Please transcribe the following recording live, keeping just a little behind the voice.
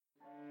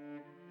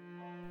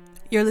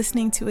You're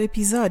listening to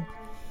Episode.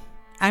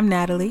 I'm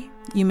Natalie.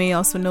 You may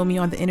also know me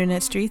on the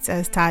internet streets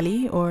as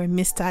Tali or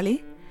Miss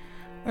Tali.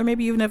 Or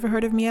maybe you've never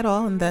heard of me at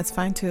all, and that's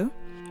fine too.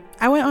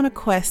 I went on a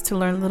quest to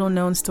learn little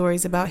known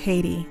stories about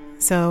Haiti.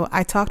 So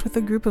I talked with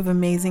a group of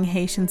amazing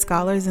Haitian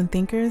scholars and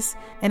thinkers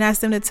and asked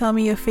them to tell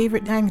me a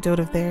favorite anecdote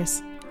of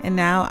theirs. And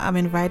now I'm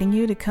inviting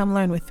you to come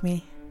learn with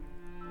me.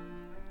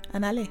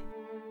 Anale.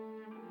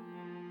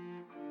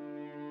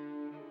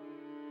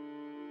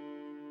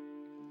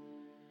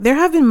 There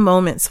have been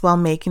moments while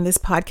making this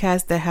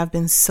podcast that have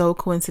been so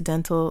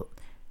coincidental,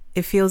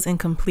 it feels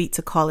incomplete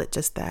to call it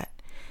just that.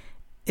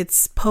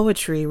 It's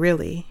poetry,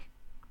 really.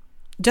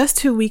 Just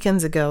 2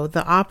 weekends ago,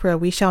 the opera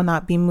We Shall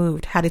Not Be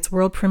Moved had its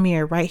world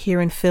premiere right here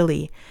in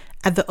Philly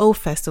at the O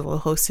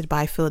Festival hosted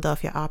by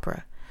Philadelphia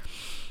Opera.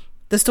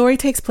 The story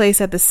takes place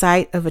at the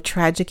site of a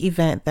tragic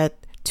event that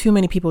too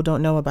many people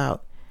don't know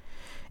about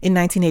in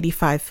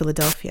 1985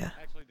 Philadelphia.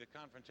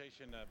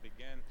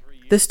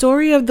 The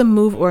story of the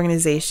MOVE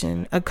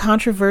organization, a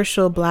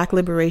controversial Black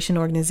liberation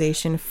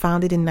organization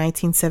founded in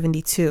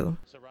 1972.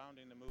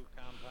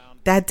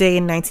 That day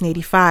in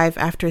 1985,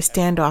 after a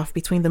standoff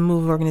between the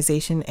MOVE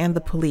organization and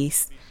the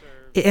police,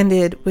 it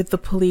ended with the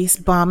police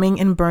bombing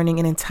and burning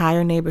an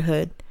entire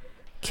neighborhood,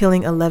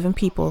 killing 11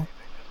 people,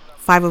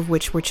 5 of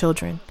which were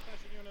children.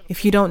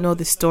 If you don't know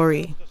the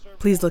story,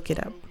 please look it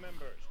up.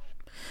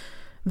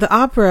 The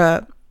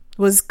opera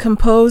was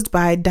composed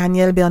by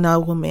Daniel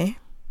Bernard Roumet,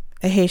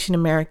 a Haitian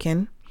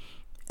American,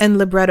 and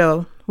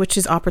libretto, which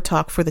is opera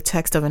talk for the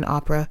text of an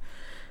opera,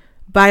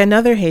 by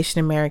another Haitian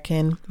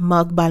American,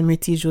 Marc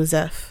Balmuti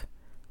Joseph.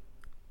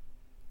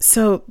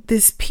 So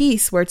this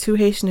piece where 2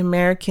 Haitian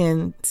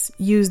Americans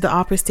used the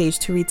opera stage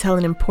to retell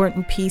an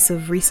important piece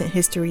of recent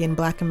history in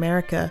Black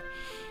America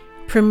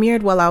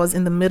premiered while I was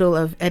in the middle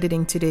of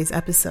editing today's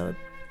episode.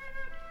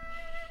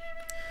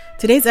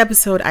 Today's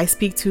episode, I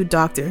speak to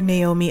Dr.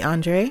 Naomi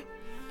Andre,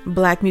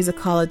 Black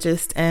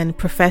musicologist and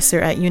professor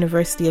at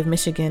University of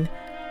Michigan,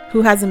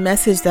 who has a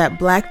message that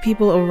Black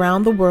people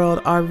around the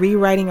world are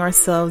rewriting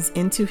ourselves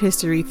into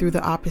history through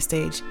the opera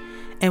stage,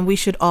 and we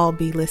should all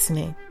be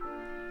listening.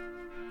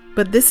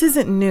 But this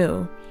isn't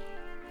new.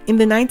 In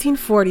the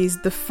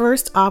 1940s, the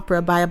first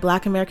opera by a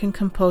Black American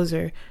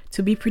composer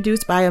to be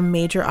produced by a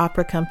major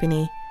opera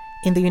company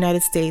in the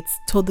United States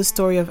told the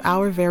story of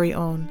our very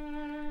own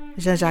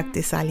Jean-Jacques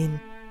Dessalines.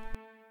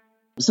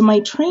 So my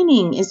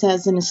training is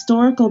as an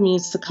historical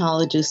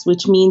musicologist,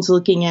 which means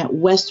looking at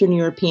Western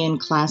European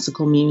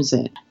classical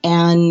music.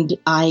 And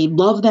I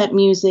love that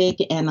music,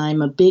 and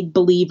I'm a big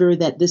believer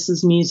that this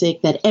is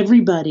music that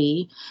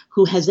everybody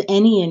who has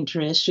any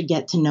interest should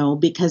get to know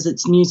because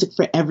it's music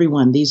for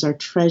everyone. These are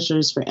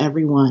treasures for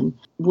everyone.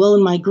 Well,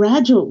 in my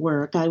graduate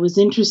work, I was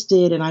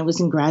interested, and I was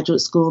in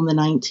graduate school in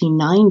the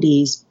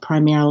 1990s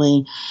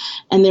primarily,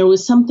 and there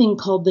was something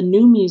called the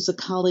New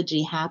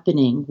Musicology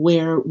happening,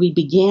 where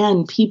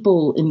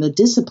people in the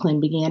discipline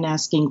began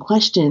asking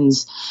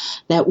questions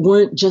that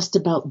weren't just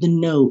about the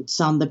notes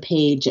on the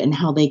page and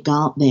how they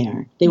got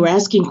there. They were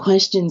asking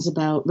questions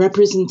about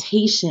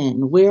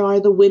representation. Where are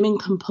the women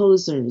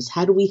composers?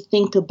 How do we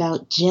think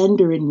about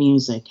gender in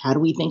music? How do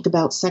we think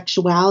about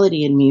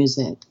sexuality in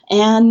music?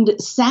 And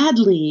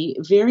sadly,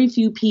 very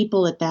few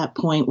people at that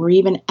point were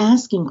even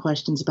asking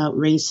questions about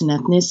race and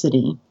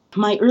ethnicity.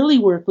 My early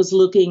work was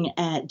looking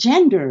at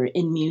gender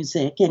in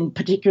music and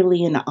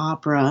particularly in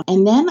opera.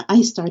 And then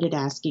I started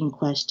asking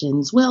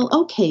questions. Well,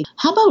 okay,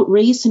 how about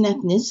race and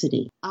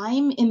ethnicity?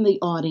 I'm in the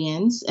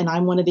audience and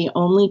I'm one of the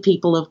only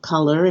people of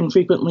color and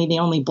frequently the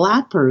only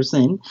Black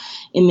person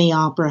in the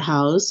opera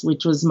house,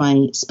 which was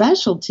my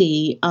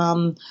specialty.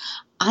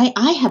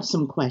 I have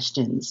some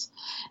questions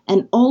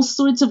and all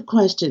sorts of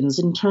questions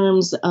in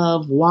terms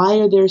of why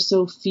are there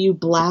so few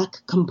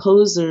Black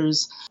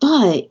composers?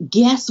 But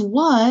guess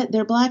what?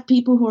 They're Black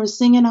people who are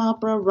singing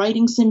opera,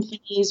 writing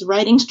symphonies,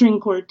 writing string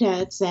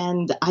quartets,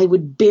 and I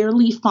would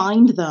barely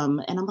find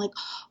them. And I'm like,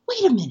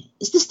 wait a minute,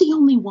 is this the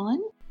only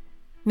one?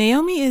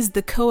 Naomi is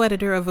the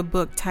co-editor of a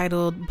book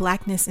titled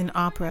Blackness in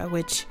Opera,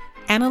 which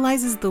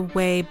analyzes the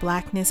way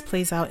Blackness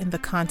plays out in the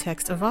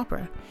context of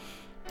opera.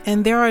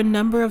 And there are a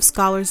number of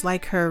scholars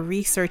like her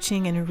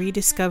researching and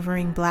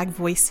rediscovering Black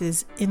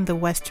voices in the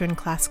Western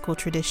classical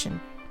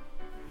tradition.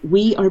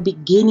 We are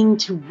beginning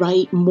to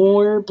write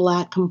more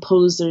Black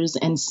composers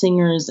and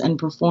singers and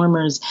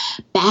performers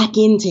back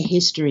into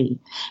history.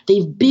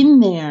 They've been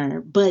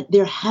there, but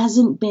there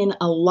hasn't been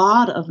a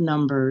lot of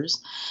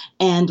numbers,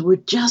 and we're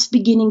just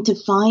beginning to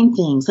find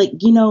things. Like,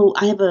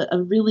 I have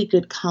a really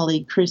good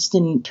colleague,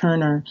 Kristen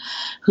Turner,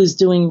 who's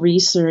doing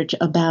research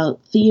about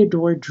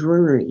Theodore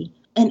Drury,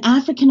 an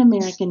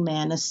African-American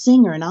man, a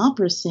singer, an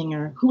opera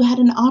singer, who had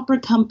an opera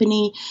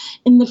company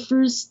in the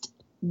first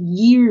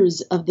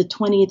years of the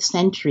 20th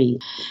century.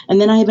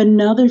 And then I have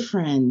another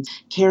friend,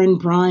 Karen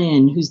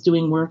Bryan, who's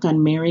doing work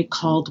on Mary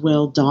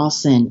Caldwell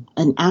Dawson,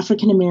 an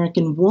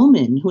African-American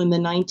woman who in the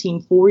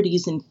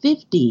 1940s and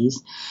 50s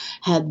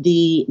had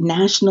the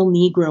National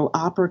Negro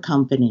Opera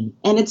Company.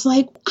 And it's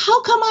like,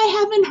 how come I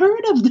haven't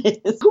heard of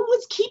this? Who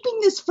was keeping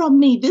this from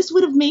me? This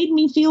would have made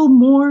me feel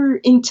more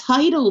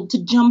entitled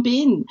to jump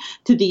in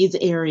to these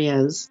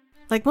areas.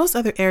 Like most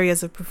other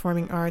areas of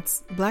performing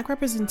arts, Black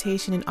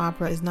representation in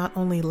opera is not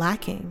only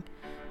lacking,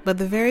 but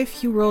the very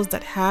few roles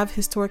that have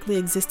historically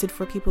existed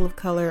for people of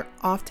color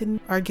often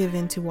are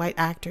given to white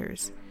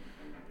actors.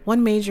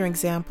 One major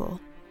example,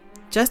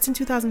 just in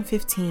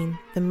 2015,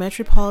 the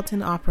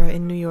Metropolitan Opera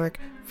in New York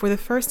for the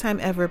first time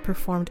ever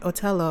performed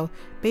Othello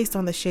based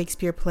on the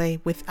Shakespeare play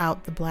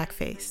without the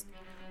blackface.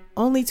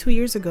 Only 2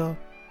 years ago,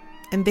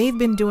 and they've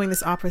been doing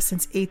this opera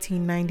since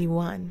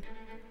 1891.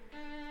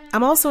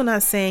 I'm also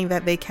not saying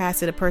that they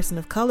casted a person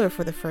of color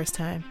for the first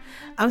time.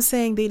 I'm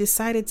saying they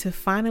decided to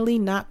finally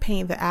not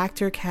paint the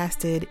actor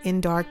casted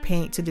in dark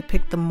paint to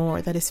depict the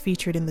Moor that is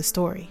featured in the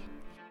story.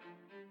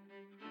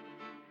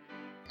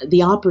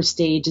 The opera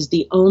stage is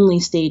the only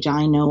stage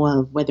I know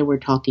of, whether we're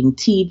talking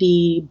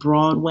TV,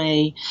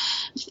 Broadway,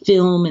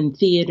 film and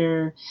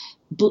theater.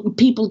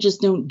 People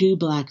just don't do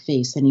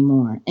blackface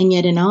anymore. And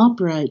yet in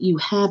opera, you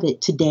have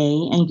it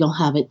today and you'll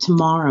have it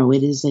tomorrow.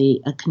 It is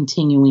a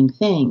continuing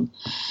thing.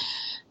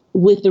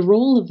 With the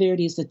role of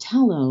Verdi's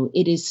Othello,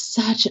 it is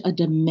such a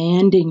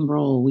demanding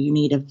role. You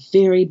need a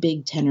very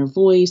big tenor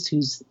voice who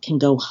can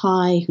go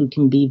high, who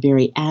can be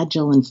very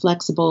agile and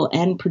flexible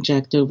and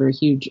project over a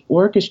huge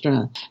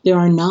orchestra. There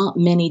are not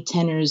many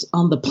tenors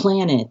on the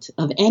planet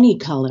of any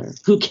color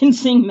who can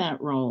sing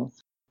that role.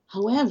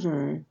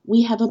 However,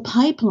 we have a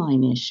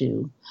pipeline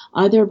issue.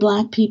 Are there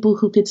Black people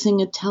who could sing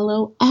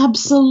Othello?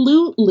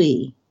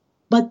 Absolutely.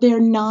 But they're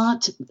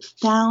not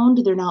found,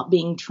 they're not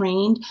being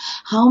trained.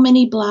 How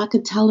many Black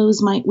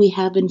Othellos might we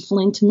have in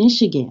Flint,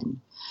 Michigan,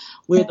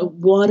 where the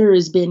water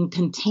has been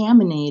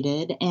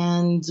contaminated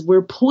and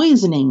we're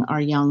poisoning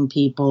our young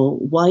people,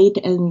 white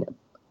and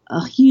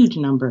a huge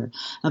number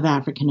of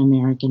African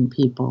American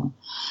people.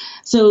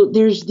 So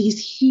there's these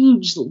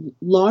huge,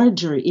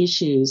 larger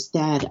issues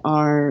that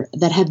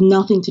have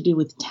nothing to do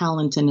with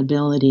talent and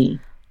ability.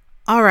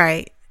 All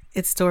right,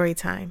 it's story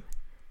time.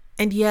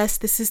 And yes,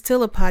 this is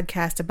still a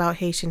podcast about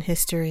Haitian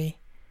history.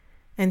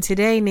 And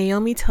today,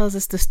 Naomi tells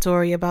us the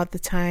story about the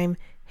time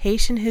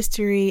Haitian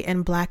history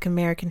and Black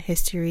American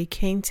history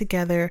came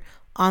together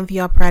on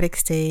the operatic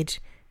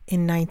stage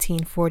in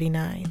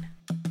 1949.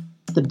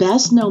 The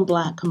best known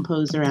Black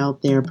composer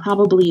out there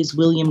probably is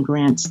William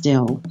Grant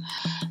Still.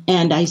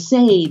 And I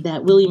say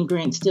that William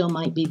Grant Still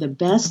might be the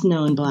best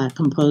known Black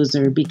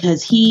composer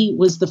because he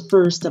was the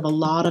first of a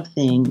lot of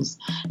things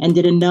and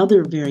did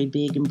another very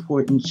big,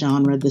 important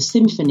genre, the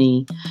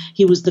symphony.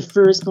 He was the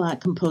first Black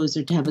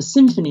composer to have a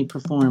symphony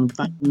performed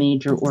by a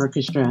major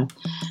orchestra.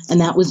 And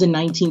that was in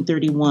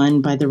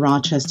 1931 by the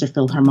Rochester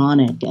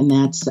Philharmonic. And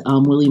that's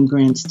William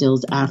Grant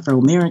Still's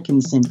Afro-American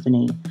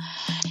Symphony.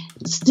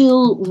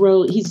 Still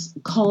wrote, he's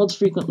called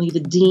frequently the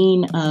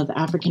Dean of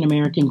African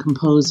American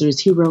composers.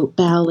 He wrote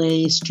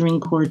ballet, string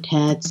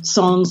quartets,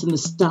 songs in the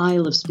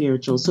style of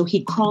spirituals. So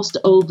he crossed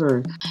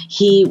over.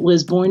 He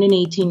was born in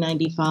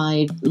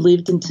 1895,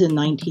 lived until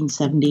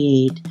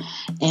 1978,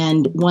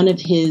 and one of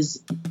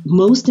his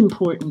most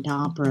important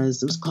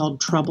operas was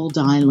called Troubled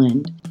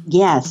Island.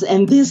 Yes,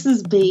 and this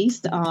is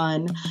based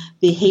on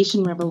the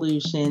Haitian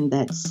Revolution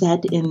that's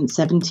set in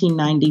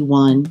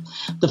 1791.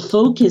 The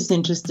focus,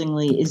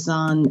 interestingly, is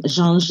on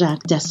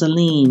Jean-Jacques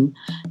Dessalines,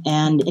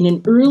 and in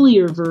an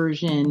earlier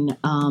version,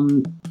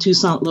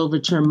 Toussaint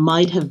Louverture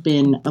might have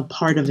been a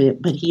part of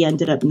it, but he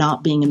ended up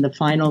not being in the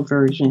final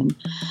version.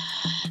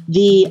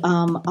 The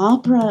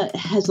opera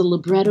has a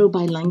libretto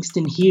by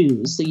Langston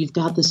Hughes, so you've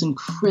got this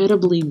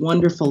incredibly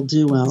wonderful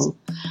duo.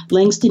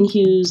 Langston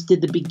Hughes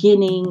did the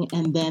beginning,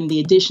 and then the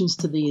additions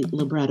to the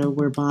libretto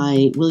were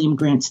by William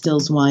Grant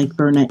Still's wife,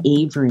 Verna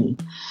Avery.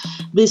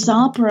 This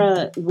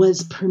opera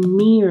was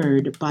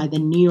premiered by the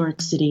New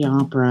York City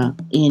Opera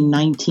in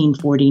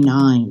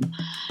 1949,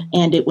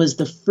 and it was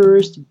the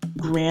first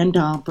grand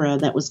opera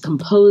that was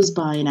composed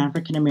by an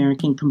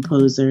African-American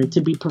composer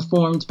to be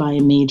performed by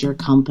a major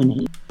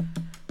company.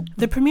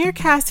 The premiere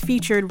cast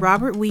featured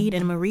Robert Weed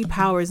and Marie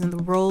Powers in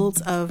the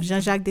roles of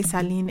Jean-Jacques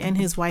Dessalines and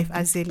his wife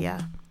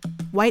Azelia,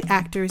 white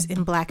actors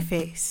in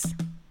blackface.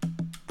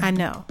 I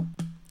know,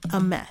 a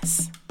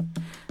mess.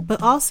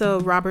 But also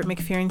Robert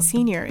McFerrin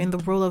Sr. in the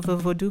role of a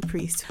voodoo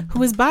priest,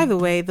 who is, by the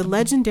way, the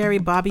legendary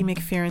Bobby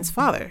McFerrin's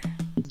father.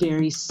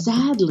 Very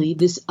sadly,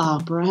 this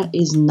opera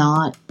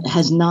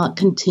has not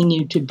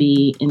continued to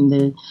be in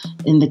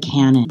the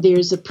canon.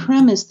 There's a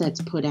premise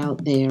that's put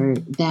out there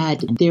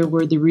that there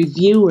were the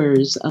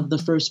reviewers of the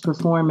first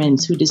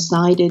performance who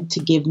decided to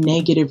give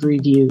negative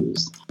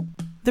reviews.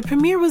 The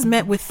premiere was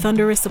met with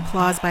thunderous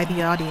applause by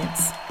the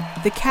audience.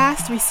 The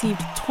cast received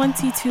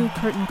 22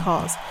 curtain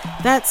calls.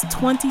 That's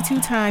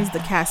 22 times the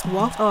cast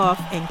walked off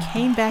and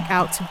came back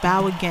out to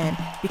bow again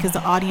because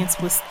the audience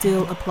was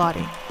still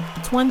applauding.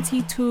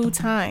 22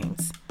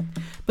 times.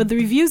 But the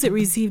reviews it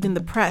received in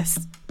the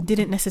press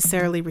didn't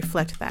necessarily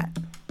reflect that.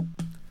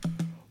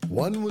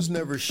 One was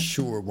never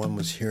sure one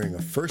was hearing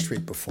a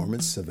first-rate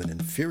performance of an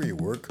inferior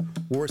work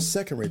or a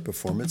second-rate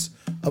performance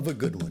of a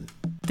good one.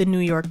 The New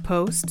York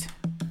Post.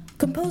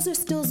 Composer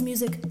Still's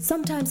music,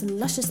 sometimes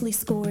lusciously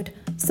scored,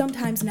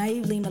 sometimes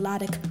naively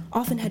melodic,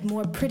 often had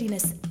more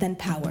prettiness than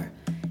power.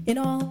 In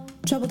all,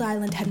 Troubled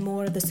Island had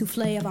more the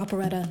souffle of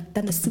operetta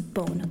than the soup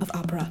bone of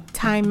opera.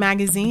 Time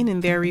magazine,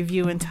 in their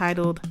review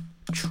entitled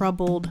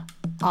Troubled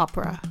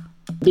Opera.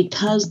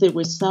 Because there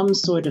was some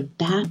sort of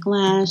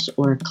backlash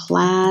or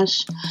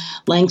clash,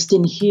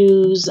 Langston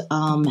Hughes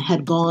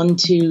had gone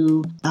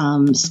to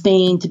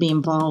Spain to be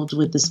involved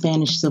with the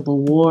Spanish Civil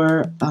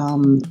War.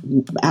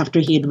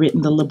 After he had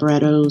written the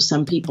libretto,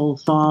 some people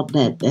thought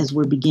that as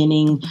we're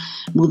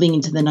moving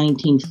into the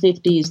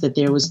 1950s, that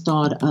there was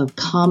thought of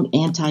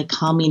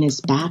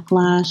anti-communist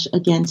backlash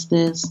against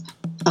this.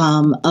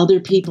 Other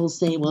people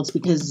say, well, it's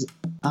because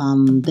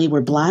they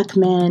were black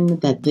men,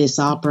 that this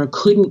opera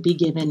couldn't be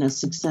given a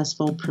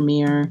successful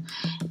premiere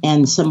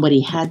and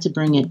somebody had to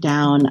bring it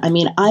down. I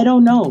mean, I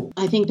don't know.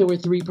 I think there were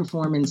 3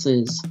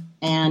 performances.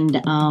 And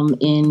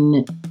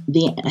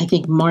I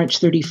think March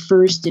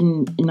 31st in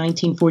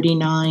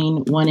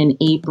 1949, one in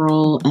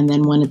April, and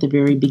then one at the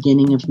very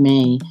beginning of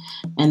May.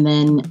 And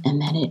then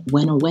it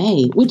went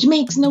away, which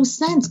makes no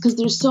sense because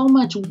there's so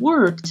much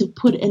work to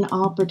put an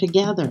opera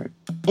together.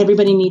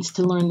 Everybody needs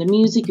to learn the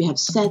music. You have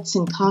sets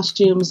and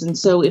costumes. And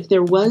so if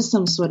there was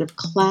some sort of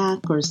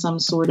clack or some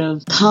sort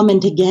of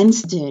comment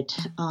against it,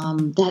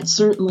 that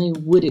certainly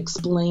would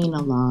explain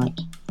a lot.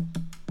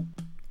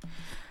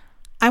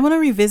 I want to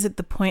revisit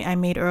the point I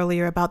made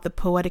earlier about the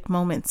poetic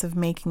moments of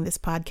making this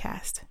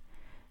podcast.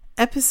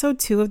 Episode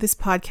 2 of this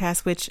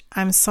podcast, which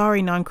I'm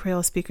sorry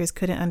non-Creole speakers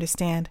couldn't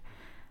understand,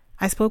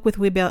 I spoke with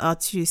Wibel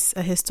Artus,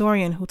 a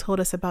historian who told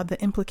us about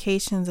the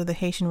implications of the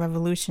Haitian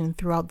Revolution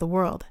throughout the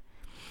world.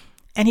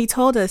 And he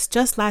told us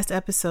just last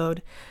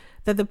episode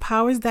that the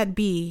powers that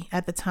be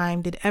at the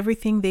time did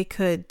everything they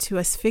could to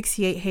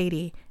asphyxiate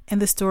Haiti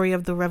and the story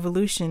of the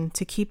revolution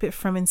to keep it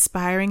from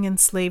inspiring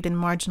enslaved and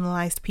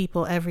marginalized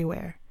people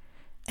everywhere.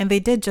 And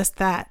they did just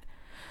that.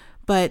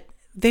 But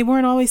they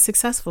weren't always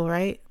successful,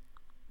 right?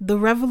 The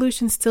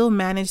revolution still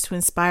managed to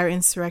inspire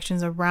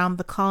insurrections around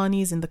the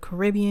colonies in the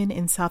Caribbean,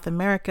 in South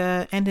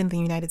America, and in the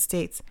United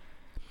States.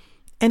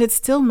 And it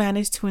still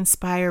managed to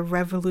inspire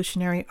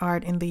revolutionary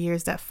art in the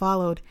years that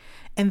followed.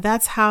 And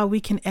that's how we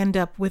can end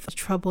up with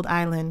Troubled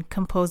Island,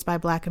 composed by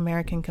Black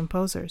American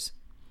composers.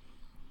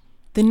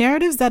 The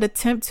narratives that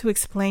attempt to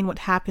explain what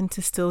happened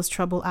to Still's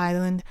Troubled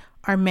Island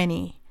are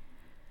many.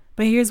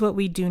 But here's what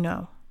we do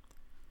know.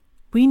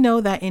 We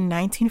know that in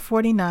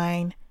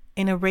 1949,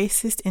 in a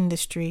racist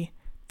industry,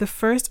 the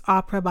first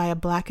opera by a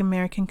Black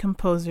American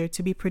composer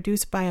to be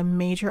produced by a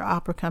major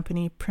opera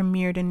company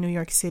premiered in New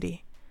York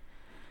City.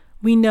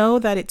 We know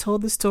that it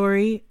told the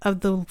story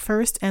of the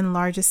first and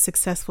largest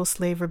successful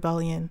slave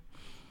rebellion.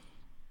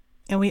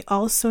 And we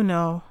also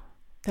know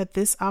that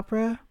this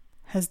opera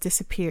has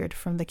disappeared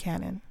from the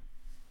canon.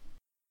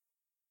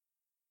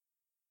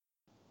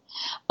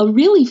 A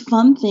really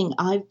fun thing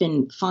I've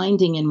been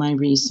finding in my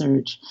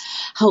research,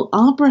 how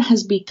opera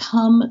has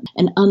become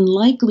an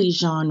unlikely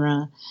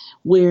genre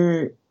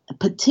where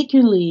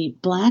particularly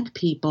Black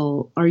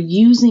people are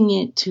using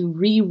it to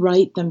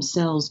rewrite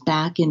themselves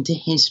back into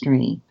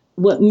history.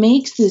 What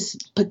makes this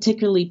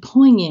particularly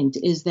poignant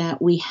is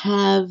that we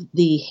have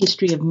the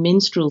history of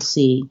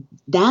minstrelsy.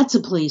 That's a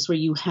place where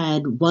you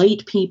had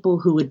white people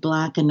who would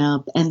blacken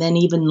up, and then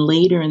even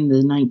later in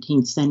the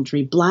 19th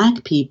century,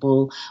 Black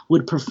people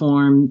would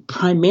perform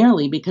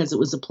primarily because it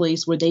was a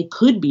place where they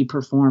could be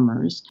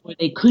performers, where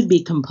they could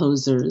be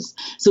composers.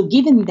 So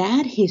given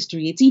that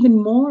history, it's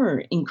even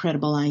more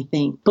incredible, I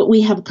think. But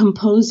we have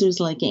composers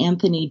like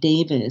Anthony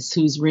Davis,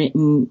 who's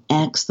written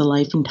X, The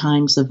Life and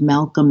Times of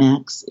Malcolm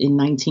X in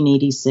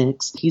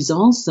 1986. He's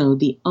also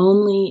the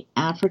only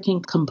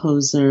African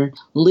composer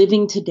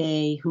living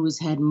today who has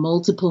had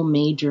multiple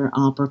major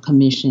opera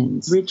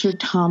commissions. Richard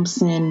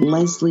Thompson,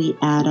 Leslie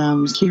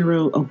Adams,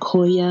 Hiro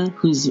Okoye,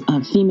 who's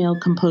a female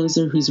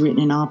composer who's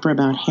written an opera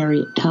about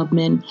Harriet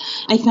Tubman.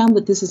 I found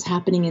that this is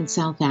happening in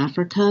South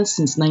Africa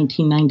since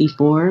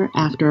 1994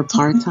 after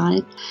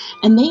apartheid.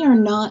 And they are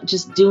not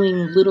just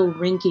doing little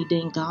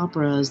rinky-dink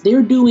operas.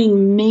 They're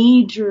doing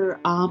major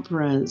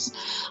operas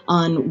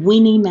on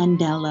Winnie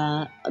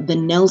Mandela, the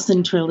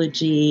Nelson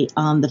trilogy,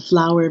 on The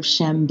Flower of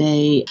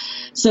Shembe.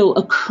 So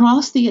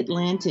across the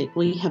Atlantic,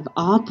 we have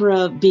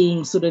opera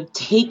being sort of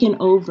taken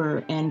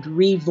over and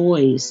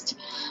revoiced,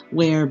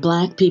 where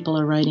Black people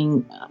are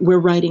we're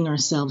writing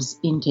ourselves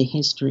into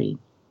history.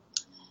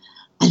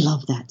 I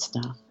love that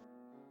stuff.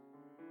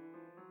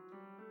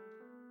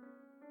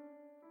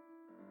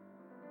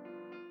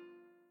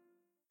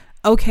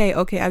 Okay,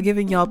 I've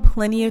given y'all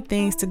plenty of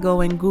things to go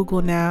and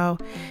Google now.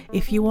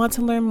 If you want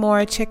to learn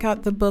more, check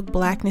out the book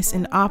Blackness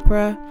in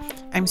Opera.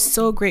 I'm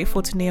so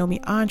grateful to Naomi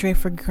Andre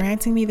for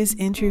granting me this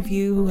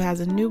interview, who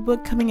has a new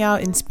book coming out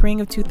in spring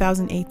of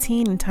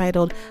 2018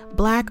 entitled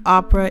Black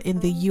Opera in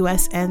the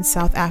US and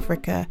South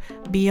Africa.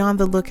 Be on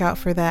the lookout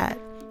for that.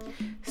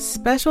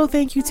 Special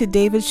thank you to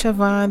David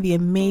Chavan, the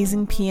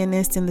amazing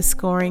pianist in the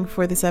scoring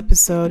for this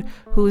episode,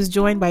 who is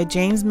joined by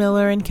James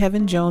Miller and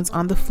Kevin Jones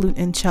on the flute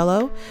and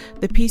cello.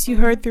 The piece you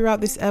heard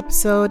throughout this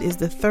episode is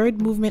the third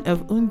movement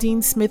of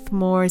Undine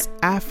Smith-Moore's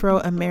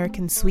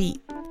Afro-American Suite.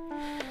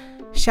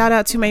 Shout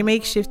out to my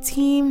makeshift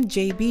team,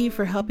 JB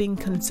for helping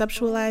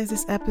conceptualize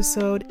this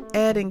episode,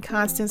 Ed and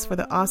Constance for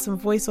the awesome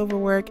voiceover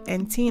work,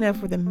 and Tina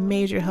for the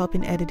major help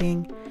in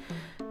editing.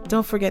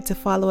 Don't forget to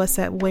follow us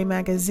at Way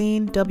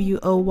Magazine,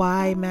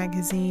 WOY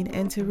Magazine,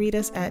 and to read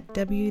us at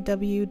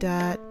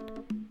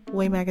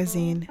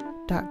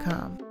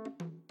www.waymagazine.com.